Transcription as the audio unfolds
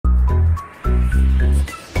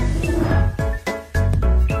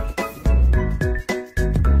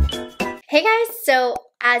Hey guys, so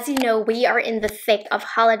as you know, we are in the thick of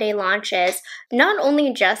holiday launches, not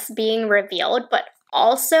only just being revealed, but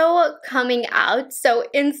also coming out so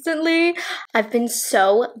instantly. I've been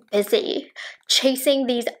so busy chasing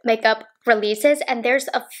these makeup releases, and there's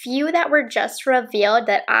a few that were just revealed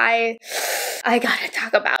that I gotta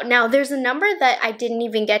talk about. Now, there's a number that I didn't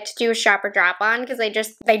even get to do a shop or drop on because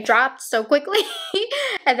they dropped so quickly.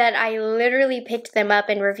 And then I literally picked them up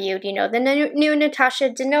and reviewed, you know, the new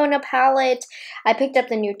Natasha Denona palette. I picked up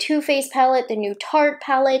the new Too Faced palette, the new Tarte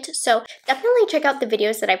palette. So definitely check out the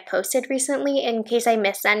videos that I've posted recently in case I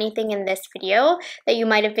missed anything in this video that you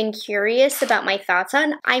might have been curious about my thoughts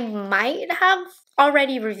on. I might have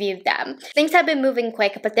already reviewed them. Things have been moving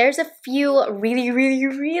quick, but there's a few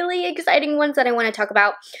really exciting ones that I want to talk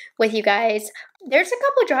about with you guys. There's a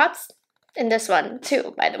couple drops in this one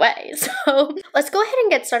too, by the way. So let's go ahead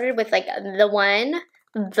and get started with like the one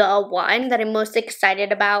that I'm most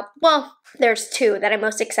excited about. Well, there's two that I'm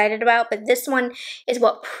most excited about, but this one is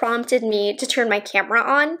what prompted me to turn my camera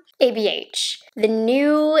on. ABH. The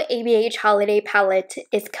new ABH holiday palette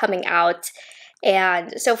is coming out.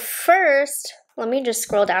 And so first, let me just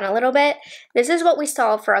scroll down a little bit. This is what we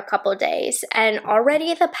saw for a couple days, and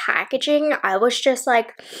already the packaging, I was just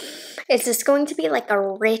like, is this going to be like a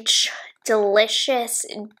rich, delicious,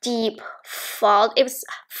 deep fall? It was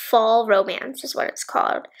fall romance is what it's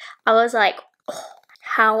called. I was like, oh,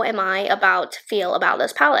 how am I about to feel about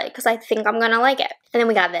this palette? Because I think I'm gonna like it. And then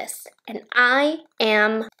we got this, and I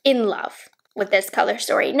am in love with this color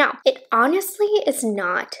story. Now, it honestly is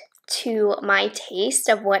not to my taste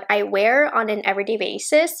of what I wear on an everyday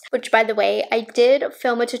basis, which by the way, I did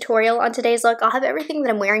film a tutorial on today's look. I'll have everything that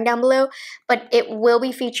I'm wearing down below, but it will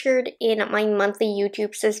be featured in my monthly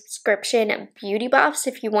YouTube subscription, Beauty Buffs.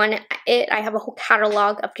 If you want it, I have a whole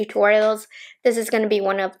catalog of tutorials. This is going to be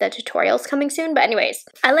one of the tutorials coming soon, but anyways,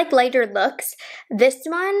 I like lighter looks. This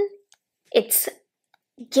one, it's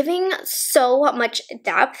giving so much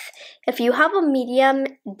depth. If you have a medium,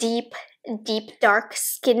 deep dark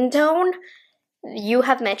skin tone, you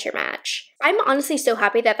have met your match. I'm honestly so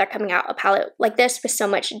happy that they're coming out a palette like this with so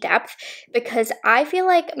much depth, because I feel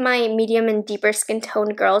like my medium and deeper skin tone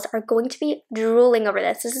girls are going to be drooling over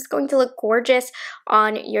this. This is going to look gorgeous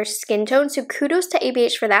on your skin tone, so kudos to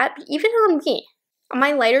ABH for that. But even on me, on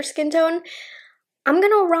my lighter skin tone, I'm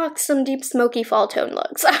gonna rock some deep smoky fall tone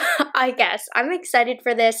looks, I guess. I'm excited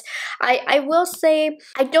for this. I will say,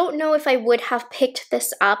 I don't know if I would have picked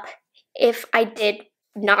this up if I did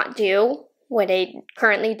not do what I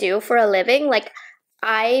currently do for a living. Like,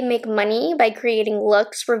 I make money by creating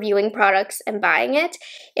looks, reviewing products, and buying it.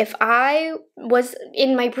 If I was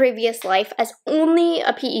in my previous life as only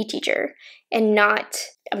a PE teacher and not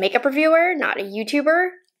a makeup reviewer, not a YouTuber,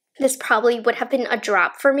 this probably would have been a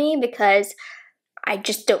drop for me because I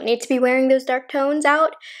just don't need to be wearing those dark tones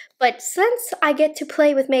out. But since I get to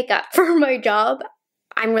play with makeup for my job,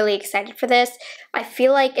 I'm really excited for this. I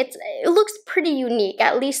feel like it looks pretty unique,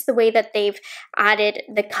 at least the way that they've added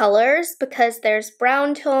the colors, because there's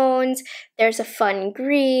brown tones, there's a fun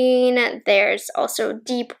green, there's also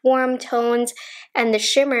deep warm tones, and the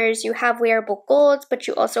shimmers, you have wearable golds, but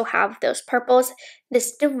you also have those purples.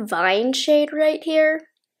 This divine shade right here,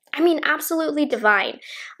 I mean, absolutely divine.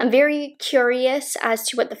 I'm very curious as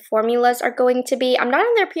to what the formulas are going to be. I'm not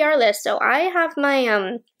on their PR list, so I have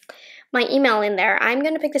my my email in there. I'm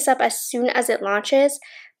going to pick this up as soon as it launches,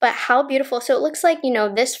 but how beautiful. So it looks like, you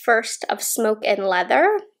know, this first of smoke and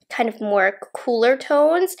leather, kind of more cooler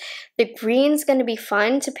tones. The green's going to be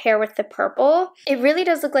fun to pair with the purple. It really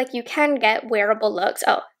does look like you can get wearable looks.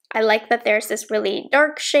 Oh, I like that there's this really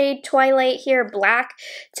dark shade twilight here, black,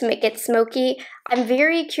 to make it smoky. I'm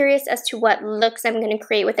very curious as to what looks I'm going to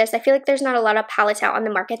create with this. I feel like there's not a lot of palettes out on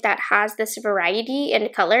the market that has this variety in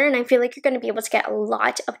color, and I feel like you're going to be able to get a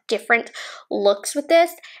lot of different looks with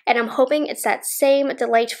this, and I'm hoping it's that same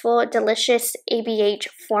delightful, delicious ABH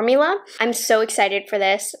formula. I'm so excited for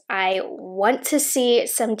this. I want to see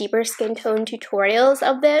some deeper skin tone tutorials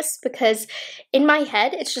of this, because in my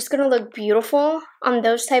head, it's just going to look beautiful on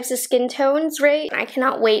those types of skin tones, right? I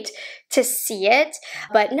cannot wait to see it.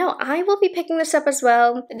 But no, I will be picking this up as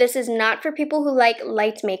well. This is not for people who like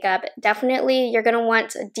light makeup. Definitely, you're gonna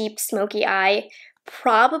want a deep smoky eye,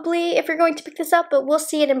 probably, if you're going to pick this up, but we'll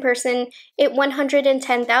see it in person. It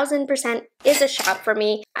 110,000% is a shop for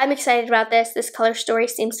me. I'm excited about this. This color story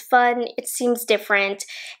seems fun, it seems different,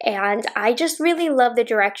 and I just really love the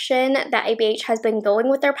direction that ABH has been going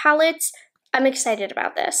with their palettes. I'm excited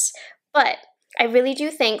about this. But I really do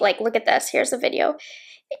think, like, look at this, here's a video.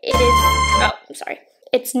 It is, oh, I'm sorry.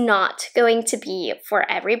 It's not going to be for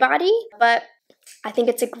everybody, but I think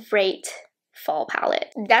it's a great fall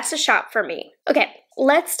palette. That's a shop for me. Okay,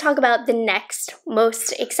 let's talk about the next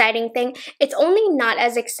most exciting thing. It's only not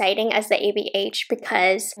as exciting as the ABH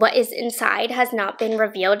because what is inside has not been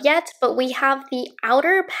revealed yet, but we have the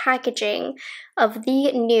outer packaging of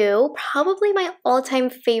the new, probably my all-time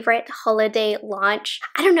favorite holiday launch.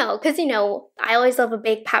 I don't know, because you know, I always love a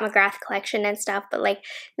big Pat McGrath collection and stuff, but like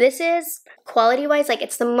this is quality-wise, like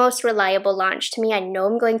it's the most reliable launch to me. I know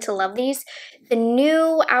I'm going to love these. The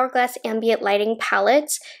new Hourglass Ambient Lighting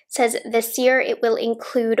palette says this year it will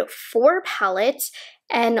include 4 palettes,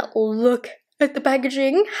 and look at the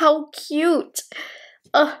packaging, how cute.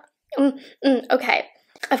 Okay,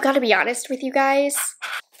 I've got to be honest with you guys.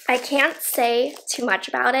 I can't say too much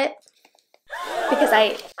about it because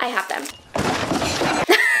I have them.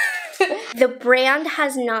 The brand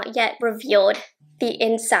has not yet revealed the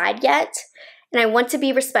inside yet, and I want to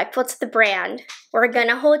be respectful to the brand. We're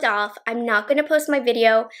gonna hold off. I'm not gonna post my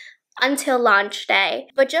video until launch day,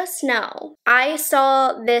 but just know, I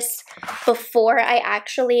saw this before I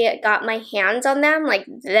actually got my hands on them like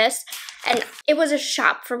this, and it was a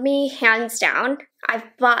shop for me, hands down.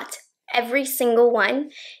 I've bought every single one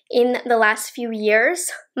in the last few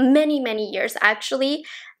years, many years actually,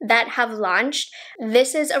 that have launched.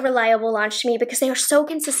 This is a reliable launch to me because they are so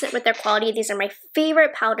consistent with their quality. These are my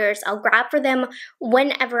favorite powders. I'll grab for them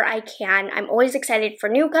whenever I can. I'm always excited for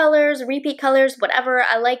new colors, repeat colors, whatever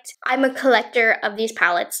I liked. I'm a collector of these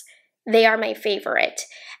palettes. They are my favorite.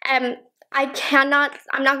 I'm not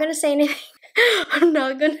gonna say anything. I'm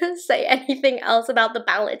not gonna say anything else about the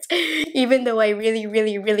palettes, even though I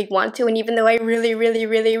really want to, and even though I really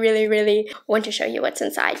want to show you what's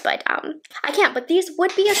inside, but I can't. But these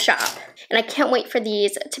would be a shop, and I can't wait for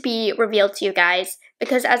these to be revealed to you guys,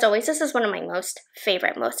 because as always, this is one of my most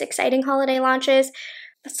favorite, most exciting holiday launches.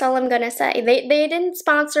 That's all I'm gonna say. They didn't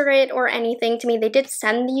sponsor it or anything to me. They did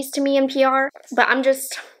send these to me in PR, but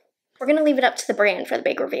we're gonna leave it up to the brand for the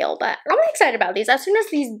big reveal, but I'm excited about these. As soon as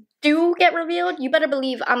these do get revealed, you better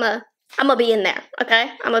believe I'm gonna be in there, okay?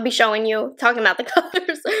 I'm gonna be showing you, talking about the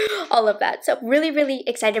colors, all of that. So really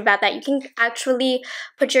excited about that. You can actually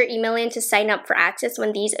put your email in to sign up for access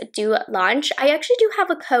when these do launch. I actually do have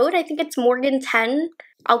a code. I think it's Morgan10.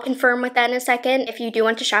 I'll confirm with that in a second. If you do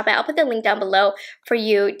want to shop it, I'll put the link down below for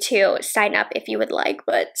you to sign up if you would like.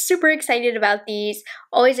 But super excited about these.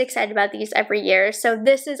 Always excited about these every year. So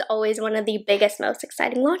this is always one of the biggest, most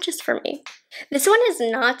exciting launches for me. This one is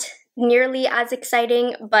not nearly as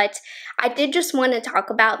exciting, but I did just want to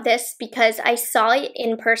talk about this because I saw it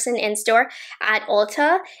in person in store at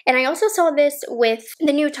Ulta, and I also saw this with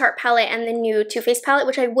the new Tarte palette and the new Too Faced palette,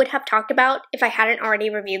 which I would have talked about if I hadn't already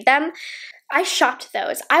reviewed them. I shopped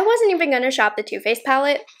those. I wasn't even going to shop the Too Faced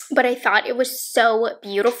palette, but I thought it was so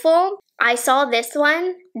beautiful. I saw this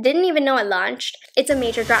one, didn't even know it launched. It's a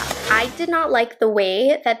major drop. I did not like the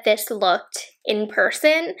way that this looked in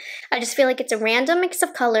person. I just feel like it's a random mix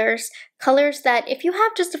of colors that if you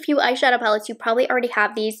have just a few eyeshadow palettes, you probably already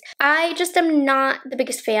have these. I just am not the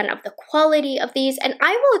biggest fan of the quality of these, and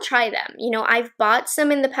I will try them. You know, I've bought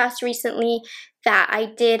some in the past recently that I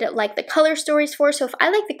did like the color stories for, so if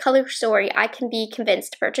I like the color story, I can be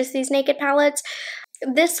convinced to purchase these naked palettes.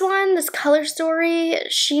 This one, this color story,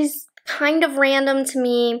 she's kind of random to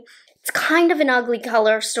me. It's kind of an ugly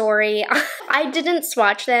color story. I didn't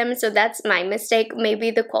swatch them, so that's my mistake. Maybe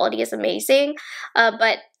the quality is amazing,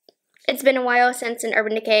 but it's been a while since an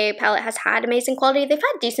Urban Decay palette has had amazing quality. They've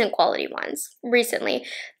had decent quality ones recently.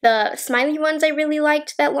 The smiley ones I really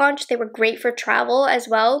liked that launched. They were great for travel as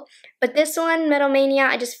well. But this one, Metal Mania,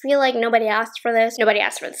 I just feel like nobody asked for this. Nobody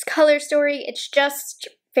asked for this color story. It's just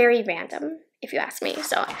very random, if you ask me.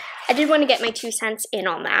 So I did want to get my 2 cents in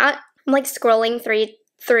on that. I'm like scrolling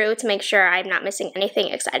through to make sure I'm not missing anything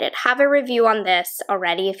excited. Have a review on this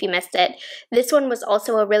already if you missed it. This one was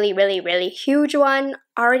also a really huge one.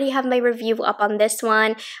 Already have my review up on this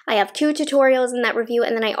one. I have 2 tutorials in that review,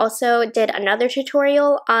 and then I also did another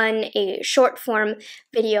tutorial on a short form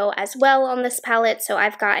video as well on this palette, so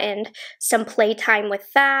I've gotten some playtime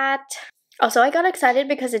with that. Also, I got excited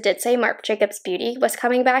because it did say Marc Jacobs Beauty was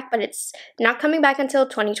coming back, but it's not coming back until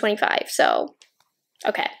 2025, so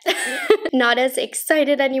okay. Not as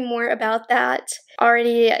excited anymore about that.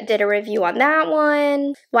 Already did a review on that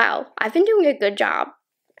one. Wow, I've been doing a good job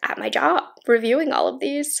at my job reviewing all of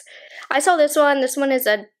these. I saw this one. This one is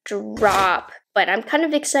a drop, but I'm kind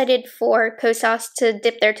of excited for Kosas to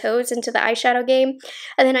dip their toes into the eyeshadow game.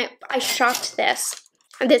 And then I shopped this.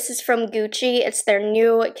 This is from Gucci. It's their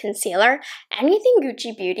new concealer. Anything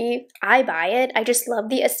Gucci Beauty, I buy it. I just love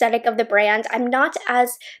the aesthetic of the brand. I'm not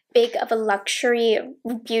as big of a luxury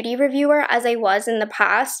beauty reviewer as I was in the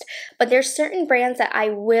past, but there's certain brands that I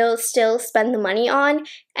will still spend the money on,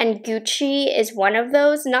 and Gucci is one of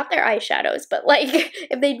those. Not their eyeshadows, but like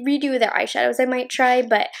if they redo their eyeshadows, I might try,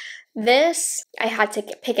 but this, I had to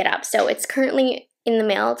pick it up. So it's currently in the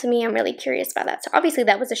mail to me. I'm really curious about that. So obviously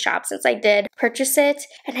that was a shop since I did purchase it.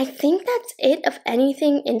 And I think that's it of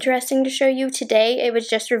anything interesting to show you today. It was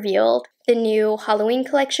just revealed, the new Halloween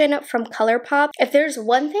collection from ColourPop. If there's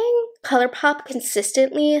one thing ColourPop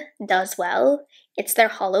consistently does well, it's their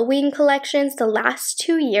Halloween collections. The last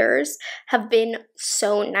 2 years have been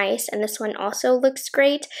so nice, and this one also looks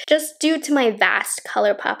great. Just due to my vast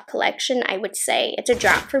ColourPop collection, I would say it's a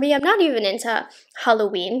drop for me. I'm not even into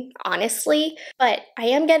Halloween, honestly, but I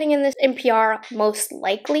am getting in this NPR most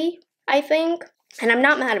likely, I think, and I'm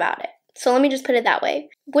not mad about it. So let me just put it that way.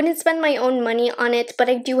 Wouldn't spend my own money on it, but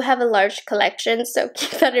I do have a large collection, so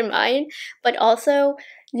keep that in mind. But also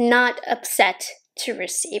not upset to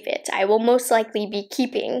receive it. I will most likely be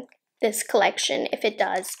keeping this collection if it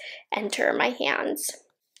does enter my hands.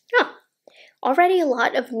 Oh, already a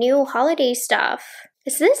lot of new holiday stuff.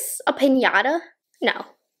 Is this a piñata? No.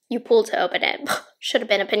 You pull to open it. Should have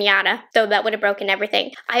been a piñata, though that would have broken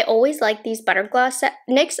everything. I always like these butter gloss.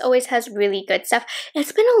 NYX always has really good stuff.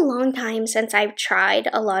 It's been a long time since I've tried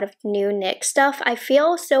a lot of new NYX stuff. I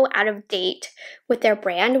feel so out of date with their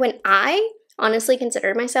brand when I honestly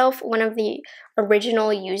consider myself one of the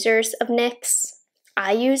original users of NYX.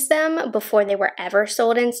 I used them before they were ever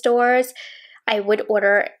sold in stores. I would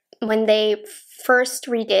order, when they first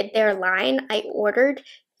redid their line, I ordered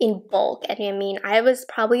in bulk. And I mean, I was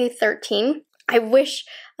probably 13. I wish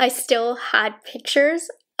I still had pictures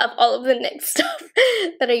of all of the NYX stuff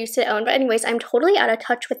that I used to own. But anyways, I'm totally out of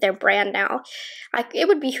touch with their brand now. It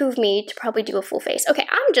would behoove me to probably do a full face. Okay,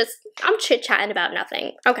 I'm chit-chatting about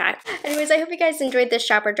nothing. Okay. Anyways, I hope you guys enjoyed this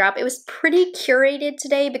shopper drop. It was pretty curated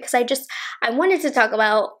today because I wanted to talk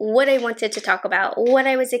about what I wanted to talk about, what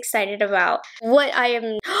I was excited about, what I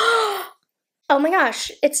am... Oh my gosh,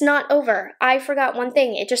 it's not over. I forgot one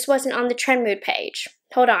thing. It just wasn't on the trend mood page.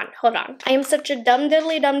 Hold on. I am such a dumb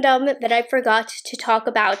diddly dum-dum that I forgot to talk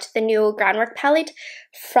about the new Groundwork palette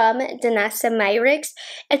from Danessa Myricks.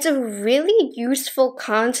 It's a really useful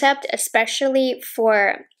concept, especially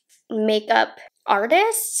for makeup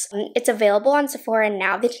artists. It's available on Sephora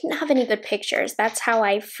now. They didn't have any good pictures. That's how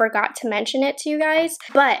I forgot to mention it to you guys.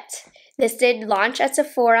 But this did launch at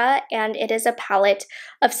Sephora, and it is a palette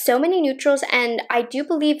of so many neutrals, and I do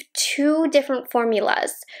believe 2 different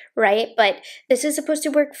formulas, right? But this is supposed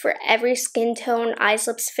to work for every skin tone, eyes,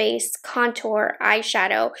 lips, face, contour,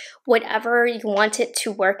 eyeshadow, whatever you want it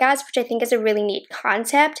to work as, which I think is a really neat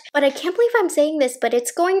concept. But I can't believe I'm saying this, but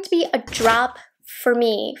it's going to be a drop for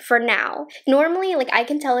me for now. Normally, like, I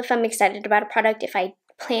can tell if I'm excited about a product if I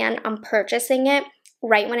plan on purchasing it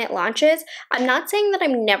right when it launches. I'm not saying that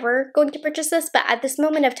I'm never going to purchase this, but at this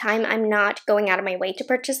moment of time, I'm not going out of my way to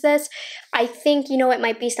purchase this. I think, you know, it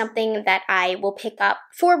might be something that I will pick up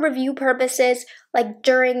for review purposes, like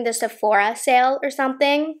during the Sephora sale or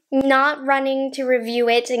something. Not running to review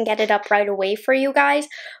it and get it up right away for you guys,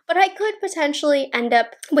 but I could potentially end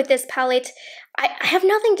up with this palette. I have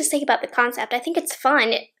nothing to say about the concept. I think it's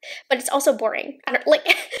fun, but it's also boring.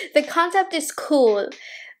 The concept is cool,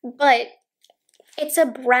 but it's a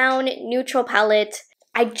brown neutral palette.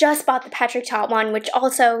 I just bought the Patrick Ta one, which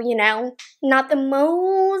also, you know, not the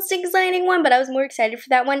most exciting one, but I was more excited for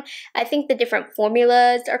that one. I think the different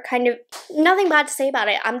formulas are kind of, nothing bad to say about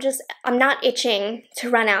it. I'm not itching to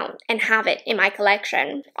run out and have it in my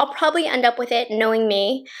collection. I'll probably end up with it, knowing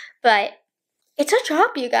me, but it's a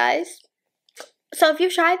drop, you guys. So if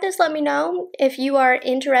you've tried this, let me know. If you are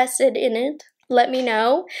interested in it, let me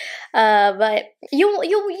know. But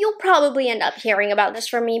you'll probably end up hearing about this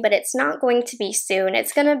from me, but it's not going to be soon.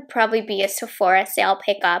 It's gonna probably be a Sephora sale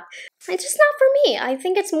pickup. It's just not for me. I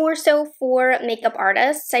think it's more so for makeup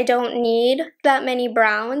artists. I don't need that many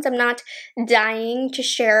browns. I'm not dying to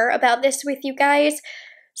share about this with you guys.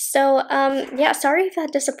 So yeah, sorry if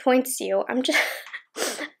that disappoints you.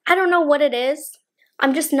 I don't know what it is.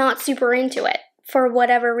 I'm just not super into it for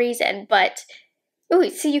whatever reason, but ooh,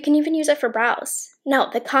 see, you can even use it for brows. No,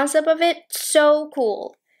 the concept of it, so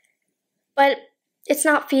cool. But it's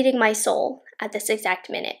not feeding my soul at this exact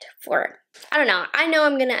minute for, I don't know. I know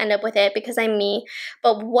I'm going to end up with it because I'm me,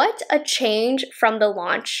 but what a change from the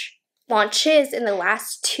launches in the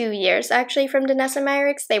last 2 years, actually, from Danessa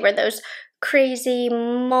Myricks. They were those crazy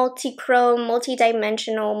multi-chrome,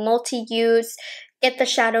 multi-dimensional, multi-use, get the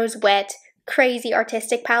shadows wet, crazy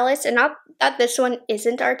artistic palettes, and not that this one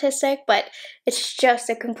isn't artistic, but it's just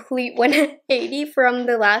a complete 180 from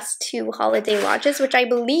the last two holiday launches, which I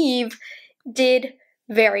believe did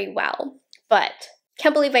very well. But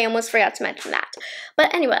can't believe I almost forgot to mention that.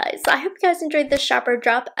 But anyways, I hope you guys enjoyed this shopper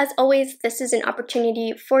drop. As always, this is an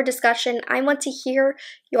opportunity for discussion. I want to hear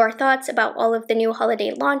your thoughts about all of the new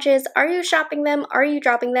holiday launches. Are you shopping them? Are you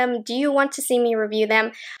dropping them? Do you want to see me review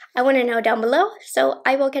them? I want to know down below. So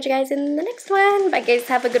I will catch you guys in the next one. Bye guys,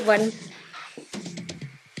 have a good one.